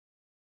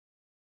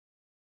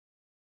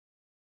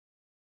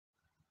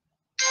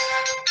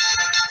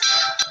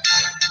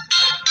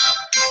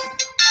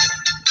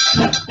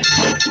Hello?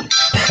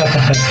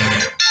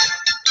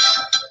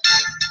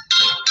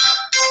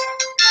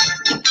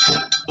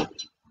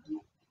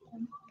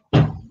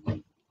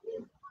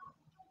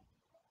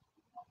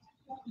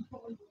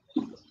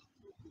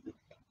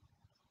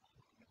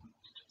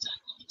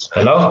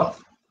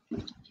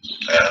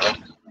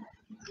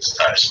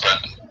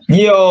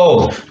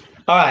 Yo!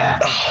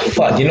 Alright. Oh,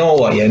 fuck, you know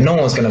what? Yeah, no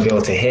one's gonna be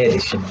able to hear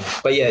this, you know.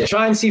 But yeah,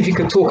 try and see if you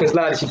can talk as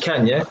loud as you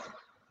can, yeah? Okay.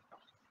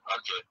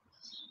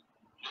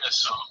 Yeah,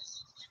 so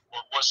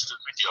what's the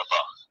video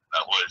about?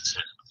 Like, what is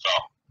it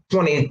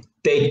about?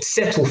 They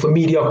settle for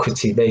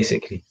mediocrity,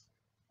 basically.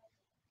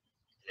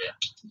 Yeah.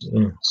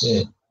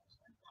 Yeah.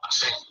 I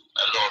think a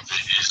lot of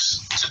it is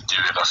to do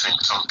with, I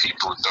think some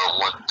people don't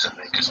want to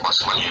make as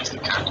much money as they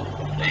can.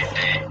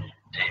 They're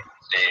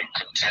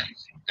content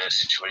in their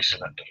situation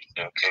that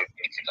they're okay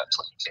making like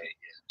 20K a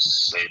year,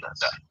 stay like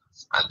that.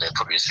 And they're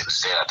probably just going to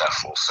stay like that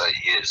for 30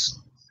 years.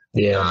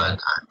 Yeah. You know, and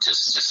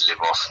just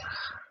live off,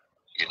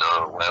 you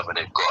know, whatever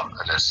they've got.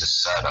 And that's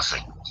just sad, I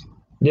think.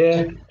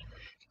 Yeah.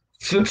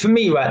 For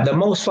me, right, the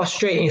most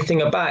frustrating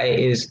thing about it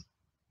is,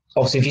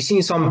 obviously, if you've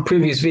seen some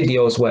previous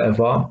videos,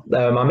 whatever,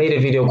 I made a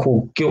video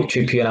called Guilt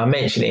Trip You, and I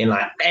mentioned it in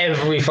like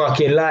every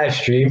fucking live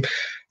stream,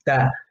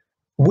 that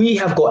we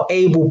have got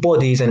able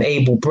bodies and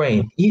able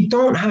brain. You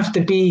don't have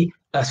to be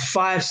a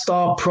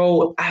 5-star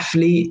pro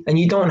athlete, and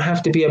you don't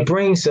have to be a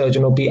brain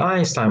surgeon or be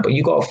Einstein, but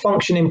you got a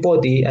functioning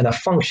body and a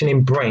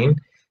functioning brain.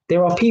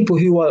 There are people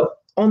who are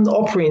on the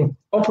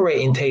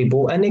operating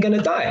table and they're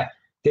gonna die.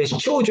 There's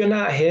children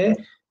out here.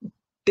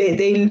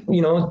 They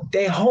you know,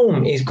 their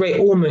home is Great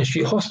Ormond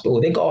Street Hospital.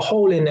 They got a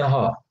hole in their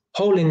heart,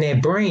 hole in their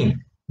brain.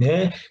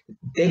 Yeah,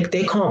 they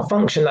can't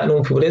function like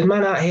normal people. There's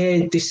man out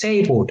here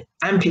disabled,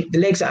 the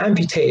legs are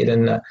amputated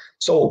and that.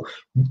 So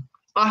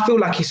I feel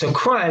like it's a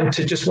crime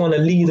to just want to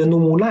lead a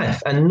normal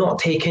life and not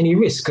take any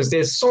risks, because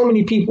there's so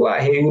many people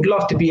out here who would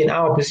love to be in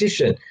our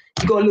position.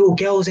 You got little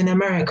girls in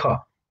America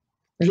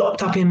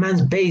locked up in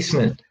man's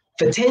basement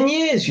for 10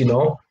 years, you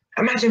know.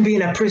 Imagine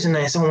being a prisoner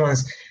in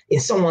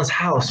someone's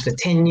house for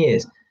 10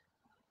 years.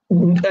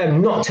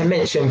 Not to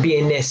mention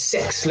being their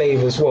sex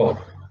slave as well.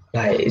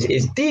 Like,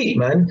 it's deep,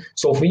 man.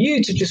 So for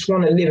you to just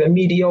want to live a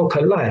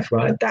mediocre life,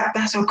 right,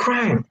 that's a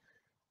crime.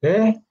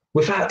 Yeah?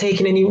 Without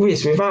taking any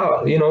risks,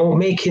 without, you know,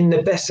 making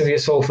the best of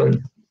yourself.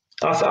 And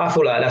I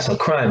feel like that's a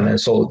crime, man.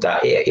 So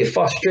that it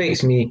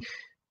frustrates me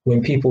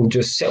when people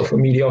just settle for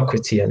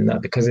mediocrity and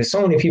that, because there's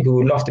so many people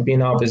who love to be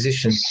in our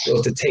position,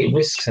 to take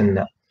risks and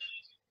that.